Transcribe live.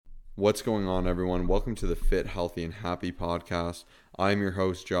What's going on, everyone? Welcome to the Fit, Healthy, and Happy podcast. I'm your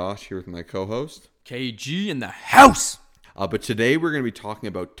host, Josh, here with my co-host, KG in the house. But today we're going to be talking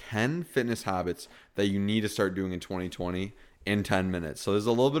about 10 fitness habits that you need to start doing in 2020 in 10 minutes. So there's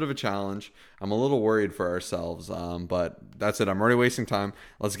a little bit of a challenge. I'm a little worried for ourselves, but that's it. I'm already wasting time.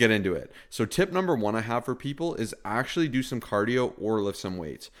 Let's get into it. So tip number one I have for people is actually do some cardio or lift some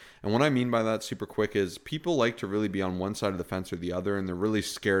weights. And what I mean by that super quick is people like to really be on one side of the fence or the other, and they're really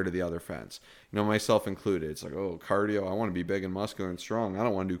scared of the other fence. You know, myself included. It's like, oh, cardio, I want to be big and muscular and strong. I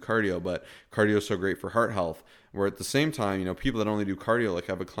don't want to do cardio, but cardio is so great for heart health. Where at the same time, you know, people that only do cardio, like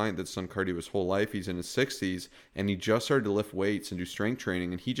I have a client that's done cardio his whole life. He's in his 60s and he just started to lift weights and do strength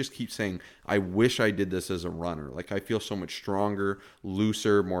training. And he just keeps saying, I wish I did this as a runner. Like I feel so much stronger,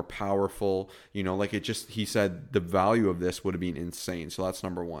 looser, more powerful. You know, like it just, he said the value of this would have been insane. So that's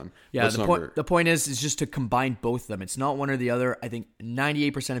number one. Yeah, the point is just to combine both of them. It's not one or the other. I think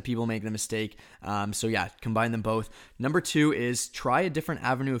 98% of people make the mistake. So yeah, combine them both. Number two is try a different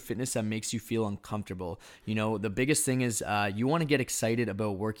avenue of fitness that makes you feel uncomfortable. You know, the biggest thing is you want to get excited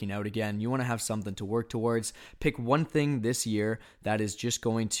about working out again. You want to have something to work towards. Pick one thing this year that is just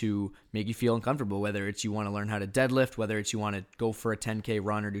going to make you feel uncomfortable, whether it's you want to learn how to deadlift, whether it's you want to go for a 10K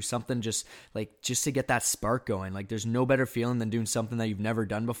run or do something just to get that spark going. Like there's no better feeling than doing something that you've never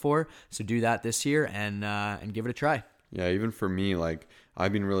done before. So do that this year and give it a try. Yeah, even for me, like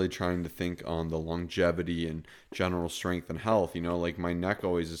I've been really trying to think on the longevity and general strength and health. You know, like my neck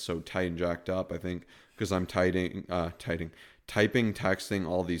always is so tight and jacked up, I think, because I'm typing, texting,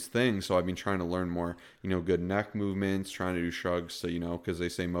 all these things. So I've been trying to learn more, you know, good neck movements, trying to do shrugs. So, you know, because they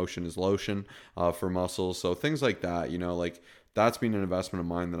say motion is lotion for muscles. So things like that, you know, like that's been an investment of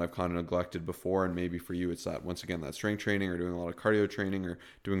mine that I've kind of neglected before. And maybe for you, it's that, once again, that strength training or doing a lot of cardio training or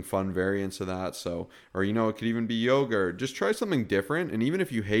doing fun variants of that. So, or, you know, it could even be yoga or just try something different. And even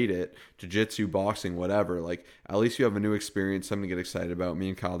if you hate it, jiu-jitsu, boxing, whatever, like at least you have a new experience, something to get excited about. Me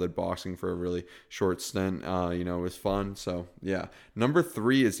and Kyle did boxing for a really short stint. You know, it was fun. So yeah. Number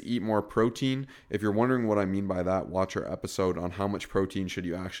three is eat more protein. If you're wondering what I mean by that, watch our episode on how much protein should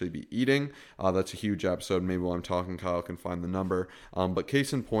you actually be eating. That's a huge episode. Maybe while I'm talking, Kyle can find the number. But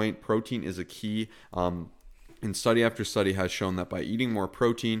case in point, protein is a key. And study after study has shown that by eating more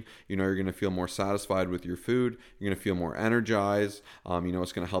protein, you know, you're going to feel more satisfied with your food. You're going to feel more energized. You know,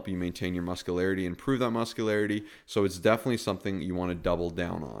 it's going to help you maintain your muscularity, improve that muscularity. So it's definitely something you want to double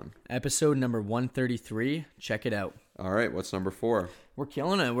down on. Episode number 133. Check it out. All right. What's number 4? We're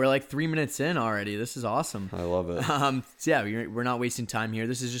killing it. We're like 3 minutes in already. This is awesome. I love it. Yeah, we're not wasting time here.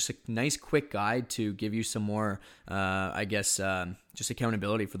 This is just a nice, quick guide to give you some more, just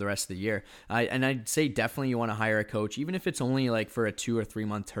accountability for the rest of the year. I'd say definitely you want to hire a coach, even if it's only like for a 2 or 3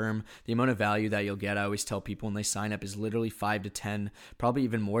 month term. The amount of value that you'll get, I always tell people when they sign up, is literally 5 to 10, probably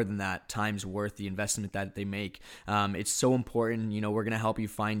even more than that, times worth the investment that they make. It's so important. You know, we're going to help you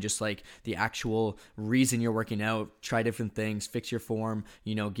find just like the actual reason you're working out, try different things, fix your form,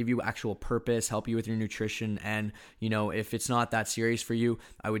 you know, give you actual purpose, help you with your nutrition. And, you know, if it's not that serious for you,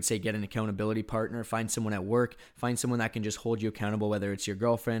 I would say get an accountability partner, find someone at work, find someone that can just hold you accountable, whether it's your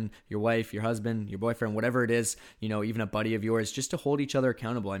girlfriend, your wife, your husband, your boyfriend, whatever it is, you know, even a buddy of yours, just to hold each other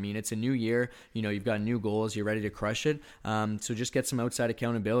accountable. I mean, it's a new year, you know, you've got new goals, you're ready to crush it. So just get some outside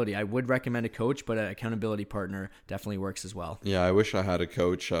accountability. I would recommend a coach, but an accountability partner definitely works as well. Yeah, I wish I had a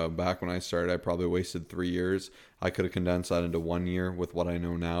coach. Back when I started, I probably wasted 3 years. I could have condensed that into 1 year with what I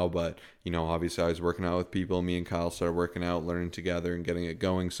know now, but, you know, obviously I was working out with people. Me and Kyle started working out, learning together and getting it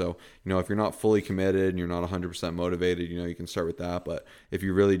going. So, you know, if you're not fully committed and you're not 100% motivated, you know, you can start with that. But if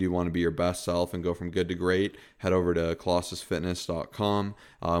you really do want to be your best self and go from good to great, head over to colossusfitness.com.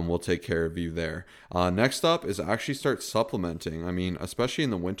 We'll take care of you there. Next up is actually start supplementing. I mean, especially in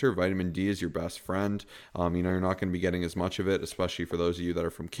the winter, vitamin D is your best friend. You know, you're not going to be getting as much of it, especially for those of you that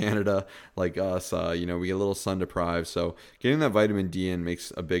are from Canada like us. You know, we get a little sun deprived. So getting that vitamin D in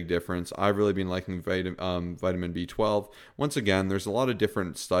makes a big difference. I've really been liking vitamin B12. Once again, there's a lot of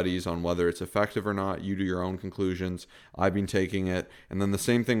different studies on whether it's effective or not. You do your own conclusions. I've been taking it. And then the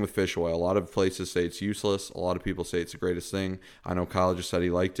same thing with fish oil. A lot of places say it's useless. A lot of people say it's the greatest thing. I know Kyle just said he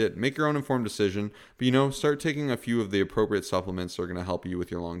liked it. Make your own informed decision. But, you know, start taking a few of the appropriate supplements that are going to help you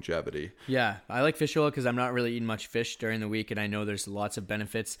with your longevity. Yeah, I like fish oil because I'm not really eating much fish during the week, and I know there's lots of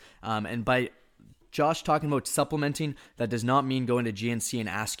benefits. And by Josh talking about supplementing, that does not mean going to GNC and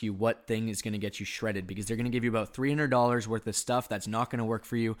ask you what thing is going to get you shredded, because they're going to give you about $300 worth of stuff that's not going to work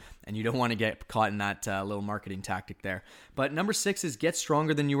for you, and you don't want to get caught in that little marketing tactic there. But number 6 is get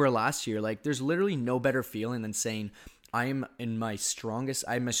stronger than you were last year. Like, there's literally no better feeling than saying, I'm my strongest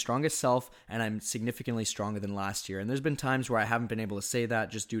self, and I'm significantly stronger than last year. And there's been times where I haven't been able to say that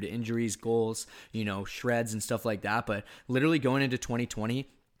just due to injuries, goals, shreds and stuff like that. But literally going into 2020,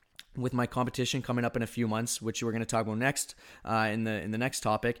 with my competition coming up in a few months, which we're going to talk about next in the next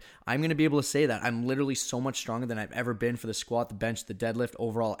topic, I'm going to be able to say that I'm literally so much stronger than I've ever been for the squat, the bench, the deadlift,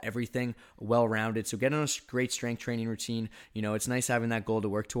 overall everything well-rounded. So getting on a great strength training routine, it's nice having that goal to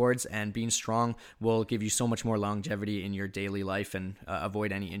work towards, and being strong will give you so much more longevity in your daily life and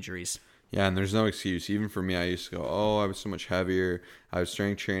avoid any injuries. Yeah, and there's no excuse. Even for me, I used to go, I was so much heavier. I was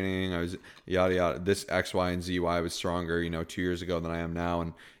strength training. I was yada, yada. This X, Y, and Z, Y was stronger, 2 years ago than I am now.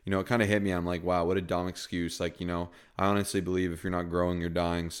 And, it kind of hit me. I'm like, wow, what a dumb excuse. Like, I honestly believe if you're not growing, you're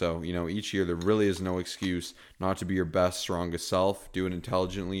dying. So, each year there really is no excuse not to be your best, strongest self. Do it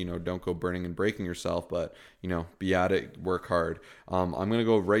intelligently. Don't go burning and breaking yourself, but, be at it, work hard. I'm going to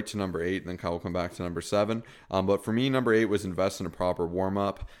go right to number 8, and then Kyle will come back to number 7. But for me, number 8 was invest in a proper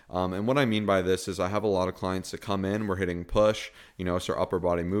warm-up. And what I mean by this is I have a lot of clients that come in, we're hitting push, start upper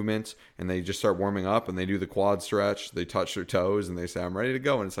body movements, and they just start warming up, and they do the quad stretch, they touch their toes, and they say, I'm ready to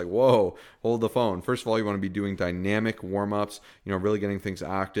go. And it's like, whoa, hold the phone. First of all, you want to be doing dynamic warm-ups, really getting things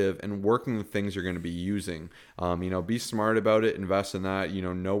active and working the things you're going to be using. Be smart about it, invest in that,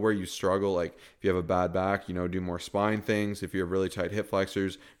 know where you struggle. Like if you have a bad back, do more spine things. If you have really tight hip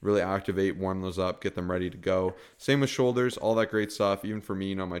flexors, really activate, warm those up, get them ready to go. Same with shoulders, all that great stuff. Even for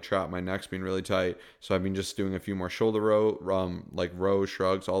me, my trap, my neck's been really tight. So I've been just doing a few more shoulder rows,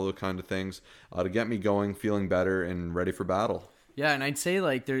 shrugs, all those kind of things to get me going, feeling better and ready for battle. Yeah, and I'd say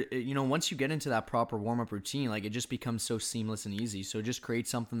once you get into that proper warm-up routine, it just becomes so seamless and easy. So just create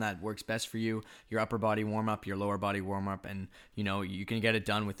something that works best for you, your upper body warm-up, your lower body warm-up, and, you can get it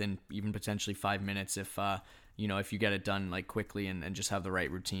done within even potentially 5 minutes if you get it done quickly and just have the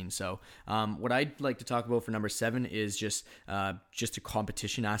right routine. So what I'd like to talk about for number 7 is just a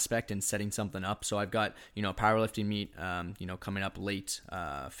competition aspect and setting something up. So I've got, a powerlifting meet, coming up late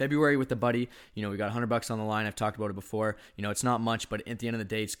February with the buddy. We got $100 on the line. I've talked about it before. It's not much, but at the end of the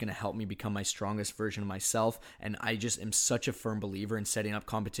day, it's going to help me become my strongest version of myself. And I just am such a firm believer in setting up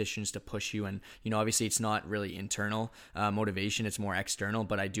competitions to push you. And, obviously it's not really internal motivation. It's more external,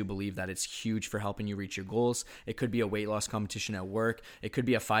 but I do believe that it's huge for helping you reach your goals. It could be a weight loss competition at work. It could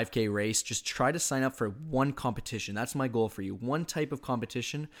be a 5K race. Just try to sign up for one competition. That's my goal for you. One type of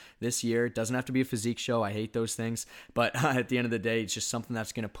competition this year. It doesn't have to be a physique show. I hate those things. But at the end of the day, it's just something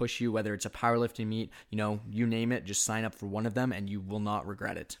that's going to push you, whether it's a powerlifting meet, you name it, just sign up for one of them and you will not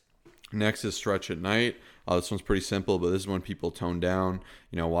regret it. Next is stretch at night. This one's pretty simple, but this is when people tone down,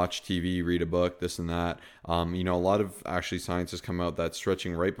 watch TV, read a book, this and that. A lot of actually science has come out that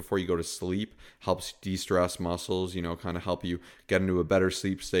stretching right before you go to sleep helps de-stress muscles, kind of help you get into a better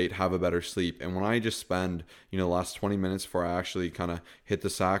sleep state, have a better sleep. And when I just spend, the last 20 minutes before I actually kind of hit the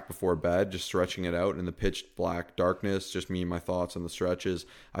sack before bed, just stretching it out in the pitch black darkness, just me and my thoughts on the stretches,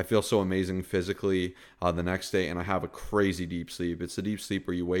 I feel so amazing physically the next day, and I have a crazy deep sleep. It's the deep sleep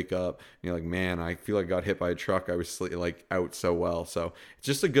where you wake up and you're like, man, I feel like I got hit by a truck. I was out so well. So it's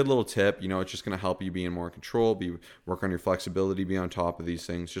just a good little tip. It's just going to help you be in more control, work on your flexibility, be on top of these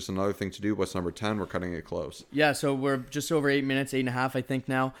things. Just another thing to do. What's number 10? We're cutting it close. Yeah, so we're just over 8 minutes, 8.5, I think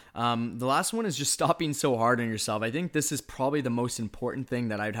now. The last one is just stop being so hard on yourself. I think this is probably the most important thing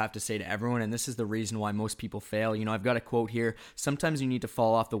that I'd have to say to everyone, and this is the reason why most people fail. I've got a quote here. Sometimes you need to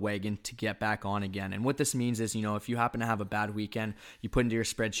fall off the wagon to get back on again. And what this means is, if you happen to have a bad weekend, you put into your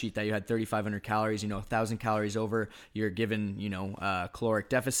spreadsheet that you had 3,500 calories, 1,000 calories over, you're given, caloric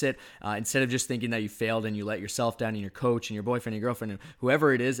deficit. Instead of just thinking that you failed and you let yourself down and your coach and your boyfriend and your girlfriend and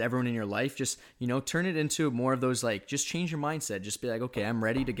whoever it is, everyone in your life, just, turn it into more of those, just change your mindset. Just be like, okay, I'm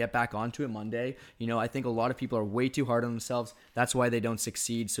ready to get back onto it Monday. I think a lot of people are way too hard on themselves. That's why they don't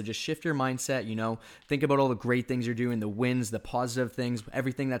succeed. So just shift your mindset, think about all the great things you're doing, the wins, the positive things,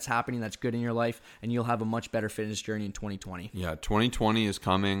 everything that's happening that's good in your life, and you'll have a much better fitness journey in 2020. Yeah, 2020 is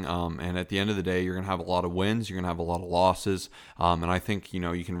coming, and at the end of the day, you're going to have a lot of wins, you're going to have a lot of losses, and I think,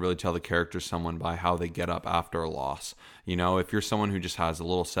 you can really tell the character of someone by how they get up after a loss. If you're someone who just has a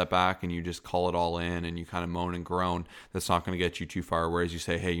little setback and you just call it all in and you kind of moan and groan, that's not going to get you too far. Whereas you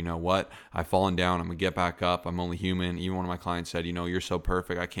say, hey, you know what? I've fallen down. I'm going to get back up. I'm only human. Even one of my clients said, you're so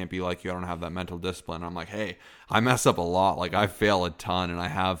perfect. I can't be like you. I don't have that mental discipline. And I'm like, hey, I mess up a lot. I fail a ton, and I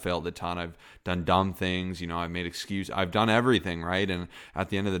have failed a ton. I've done dumb things. I've made excuses. I've done everything, right? And at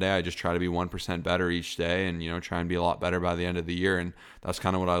the end of the day, I just try to be 1% better each day and, try and be a lot better by the end of the year. And that's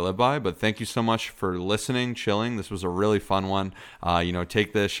kind of what I live by. But thank you so much for listening, chilling. This was a really fun one.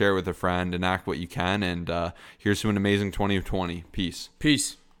 Take this, share it with a friend, enact what you can. And here's to an amazing 2020. Peace.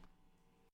 Peace.